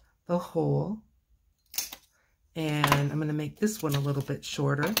the hole and I'm going to make this one a little bit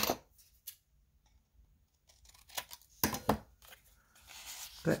shorter.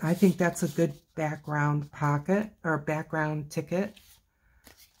 But I think that's a good background pocket or background ticket.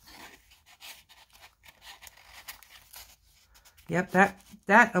 Yep,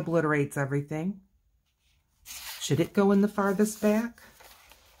 that obliterates everything. Should it go in the farthest back?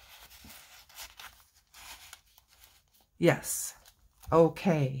 Yes.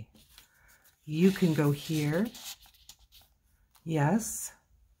 Okay. You can go here. Yes.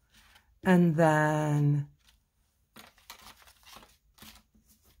 And then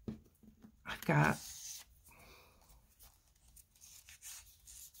I've got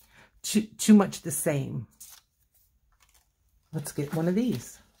too much the same. Let's get one of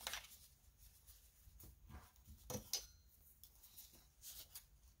these.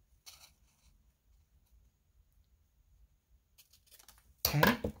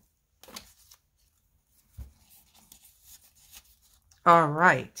 Okay. All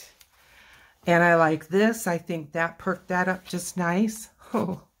right. And I like this. I think that perked that up just nice.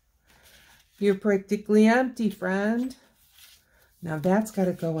 Oh, You're practically empty, friend. Now that's got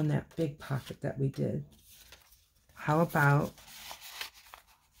to go in that big pocket that we did. How about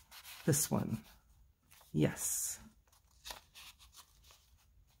this one? Yes.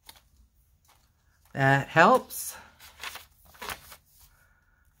 That helps.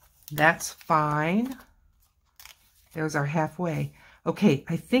 That's fine. There's our halfway. Okay,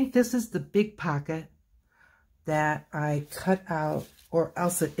 I think this is the big pocket that I cut out, or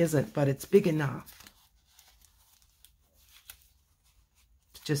else it isn't, but it's big enough.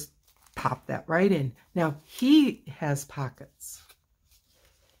 Just pop that right in. Now, he has pockets.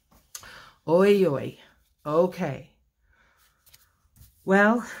 Oi, oi. Okay.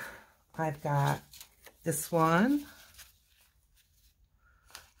 Well, I've got this one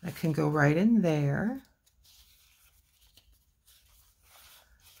that can go right in there.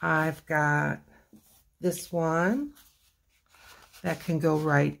 I've got this one that can go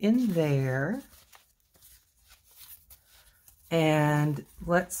right in there. And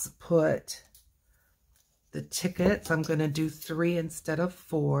let's put the tickets. I'm going to do 3 instead of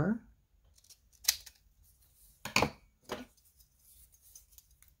 4.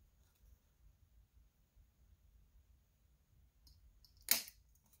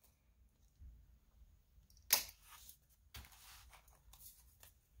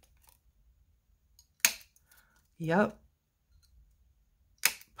 Yep.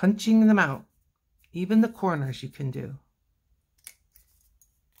 Punching them out. Even the corners you can do.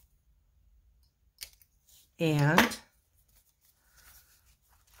 And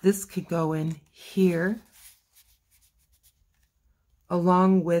this could go in here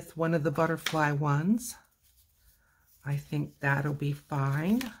along with one of the butterfly ones. I think that'll be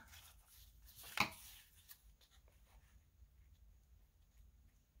fine.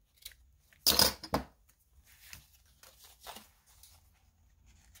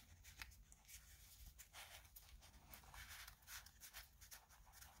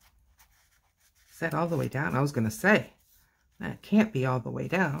 Is that all the way down? I was going to say, that can't be all the way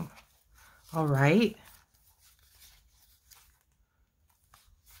down. All right.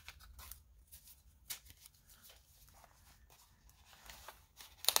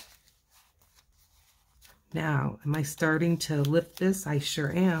 Now, am I starting to lift this? I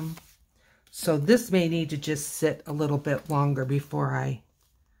sure am. So this may need to just sit a little bit longer before I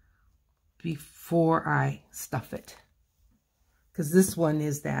stuff it. Because this one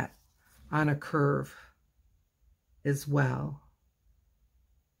is that on a curve as well.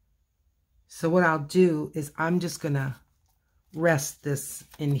 So what I'll do is I'm just going to rest this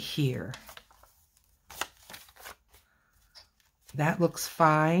in here. That looks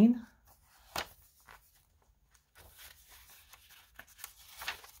fine.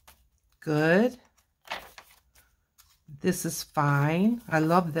 Good. This is fine. I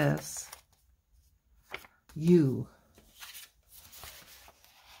love this. You.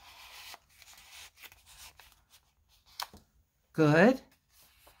 Good.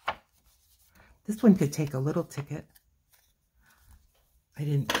 This one could take a little ticket. I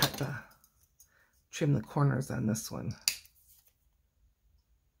didn't trim the corners on this one.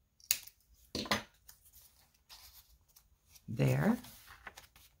 There.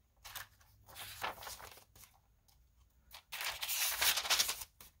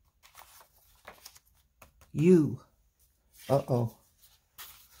 You. Uh-oh.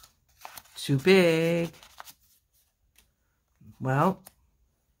 Too big. Well,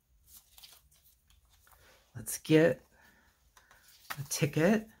 let's get a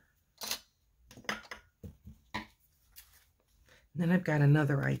ticket. And then I've got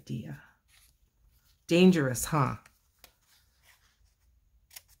another idea. Dangerous, huh?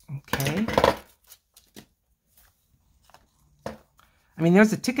 Okay. I mean,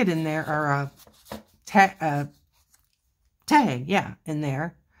 there's a ticket in there, or a tag, yeah, in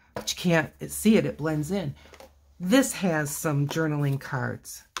there. But you can't see it, it blends in. This has some journaling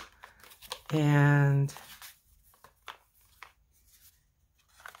cards. And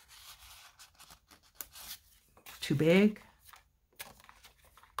too big.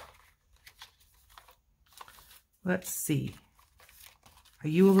 Let's see. Are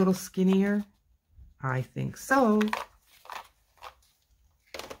you a little skinnier? I think so.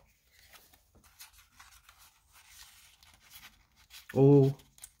 Oh,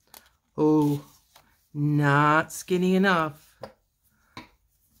 not skinny enough.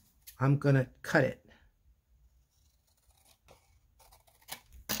 I'm gonna cut it.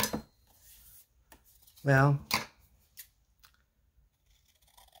 Well,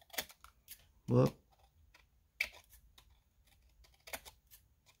 whoop.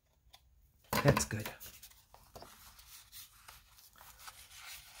 That's good.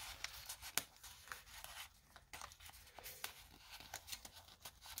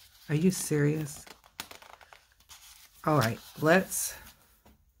 Are you serious? All right, let's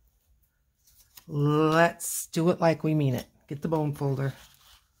do it like we mean it. Get the bone folder.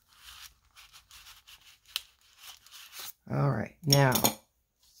 All right, now.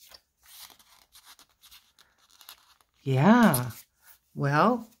 Yeah,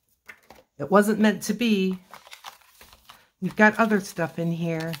 well, it wasn't meant to be. We've got other stuff in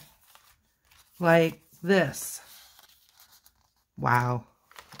here, like this. Wow,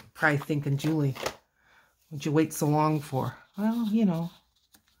 probably thinking, Julie, what'd you wait so long for? Well, you know,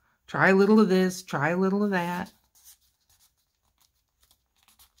 try a little of this, try a little of that.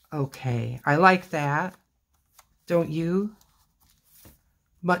 Okay, I like that. Don't you?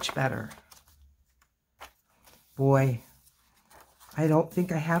 Much better. Boy, I don't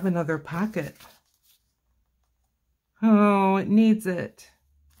think I have another pocket. Oh, it needs it.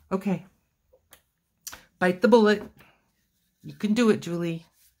 Okay. Bite the bullet. You can do it, Julie.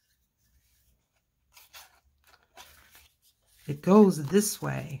 It goes this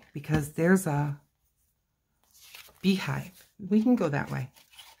way because there's a beehive. We can go that way.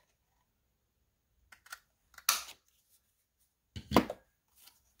 Let's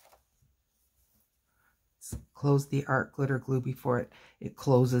close the art glitter glue before it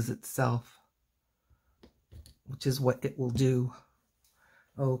closes itself, which is what it will do.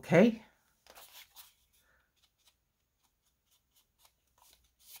 Okay.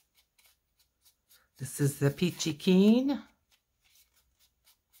 This is the Peachy Keen.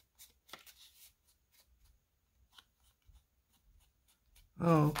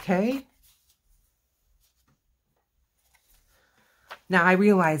 Okay. Now I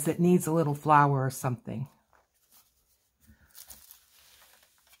realize it needs a little flower or something.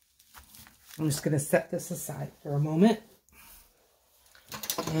 I'm just going to set this aside for a moment.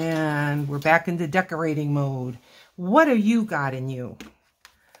 And we're back into decorating mode. What have you got in you?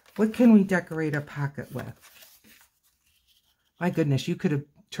 What can we decorate a pocket with? My goodness, you could have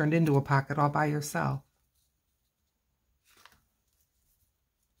turned into a pocket all by yourself.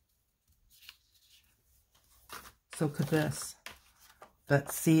 So could this.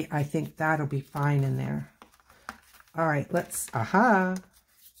 But see, I think that'll be fine in there. All right, let's, aha.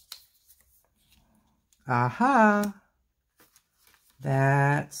 Aha.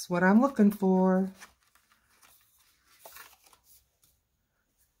 That's what I'm looking for.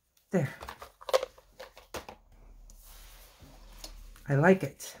 There. I like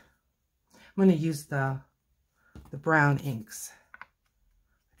it. I'm going to use the brown inks. I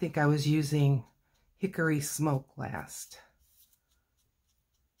think I was using Hickory Smoke last.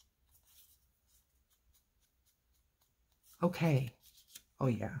 Okay. Oh,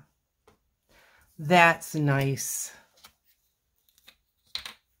 yeah. That's nice.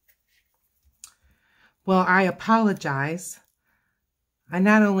 Well, I apologize. I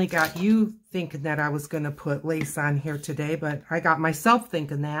not only got you thinking that I was going to put lace on here today, but I got myself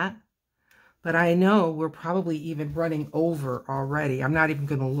thinking that. But I know we're probably even running over already. I'm not even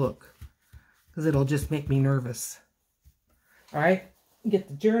going to look because it'll just make me nervous. All right, get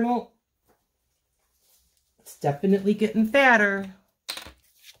the journal. It's definitely getting fatter.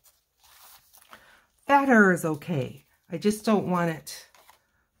 Fatter is okay. I just don't want it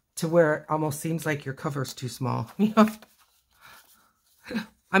to where it almost seems like your cover's too small. You know?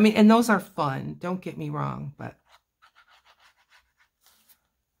 I mean, and those are fun. Don't get me wrong, but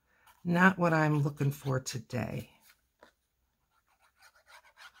not what I'm looking for today.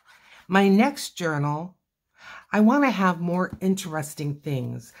 My next journal, I want to have more interesting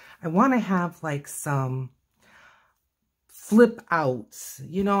things. I want to have like some flip outs.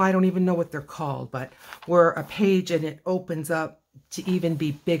 You know, I don't even know what they're called, but where a page and it opens up to even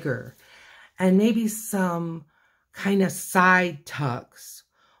be bigger. And maybe some kind of side tucks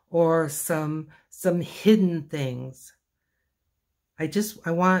or some hidden things. I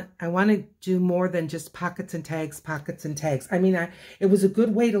want to do more than just pockets and tags, pockets and tags. I mean, it was a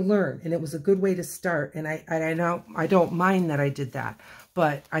good way to learn and it was a good way to start. And I know I don't mind that I did that,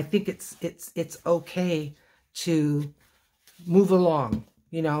 but I think it's okay to move along.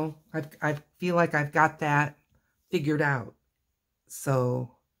 You know, I feel like I've got that figured out.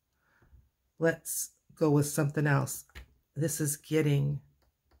 So let's go with something else. This is getting,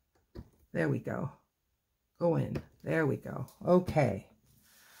 there we go. Go in. There we go. Okay.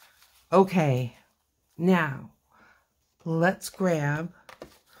 Okay. Now, let's grab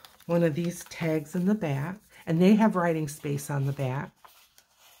one of these tags in the back. And they have writing space on the back.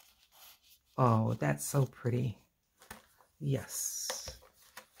 Oh, that's so pretty. Yes.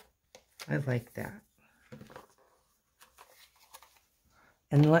 I like that.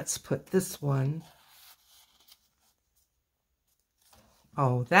 And let's put this one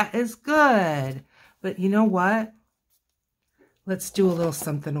Oh, that is good. But you know what? Let's do a little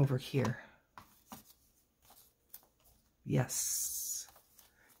something over here. Yes.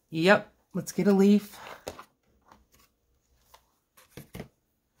 Yep. Let's get a leaf.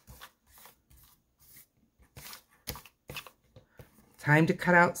 Time to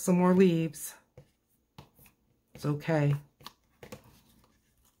cut out some more leaves. It's okay.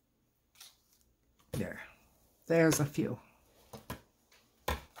 There. There's a few.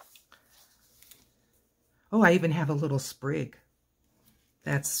 Oh, I even have a little sprig.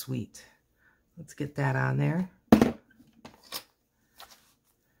 That's sweet. Let's get that on there.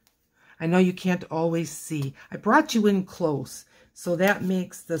 I know you can't always see. I brought you in close, so that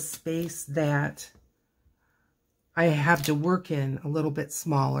makes the space that I have to work in a little bit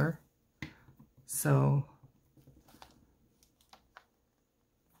smaller. So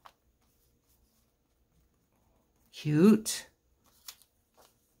cute.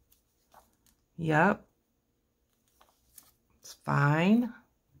 Yep. It's fine.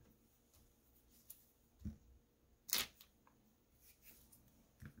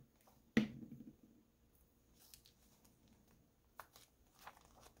 I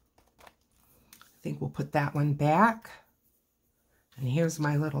think we'll put that one back. And here's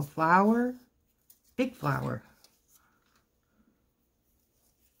my little flower, big flower.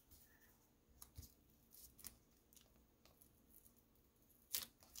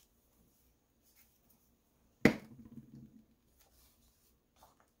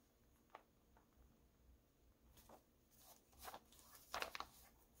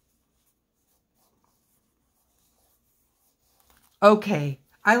 Okay,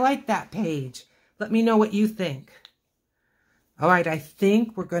 I like that page. Let me know what you think. All right, I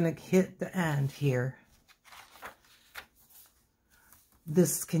think we're going to hit the end here.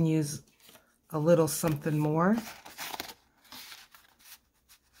 This can use a little something more.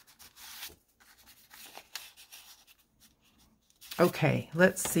 Okay,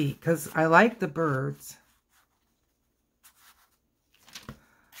 let's see, because I like the birds.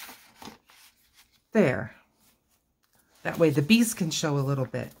 There. That way the bees can show a little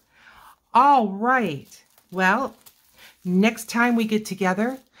bit. All right. Well, next time we get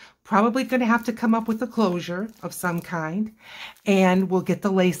together, probably going to have to come up with a closure of some kind, and we'll get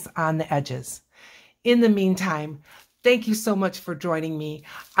the lace on the edges. In the meantime, thank you so much for joining me.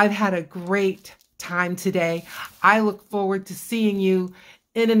 I've had a great time today. I look forward to seeing you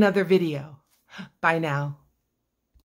in another video. Bye now.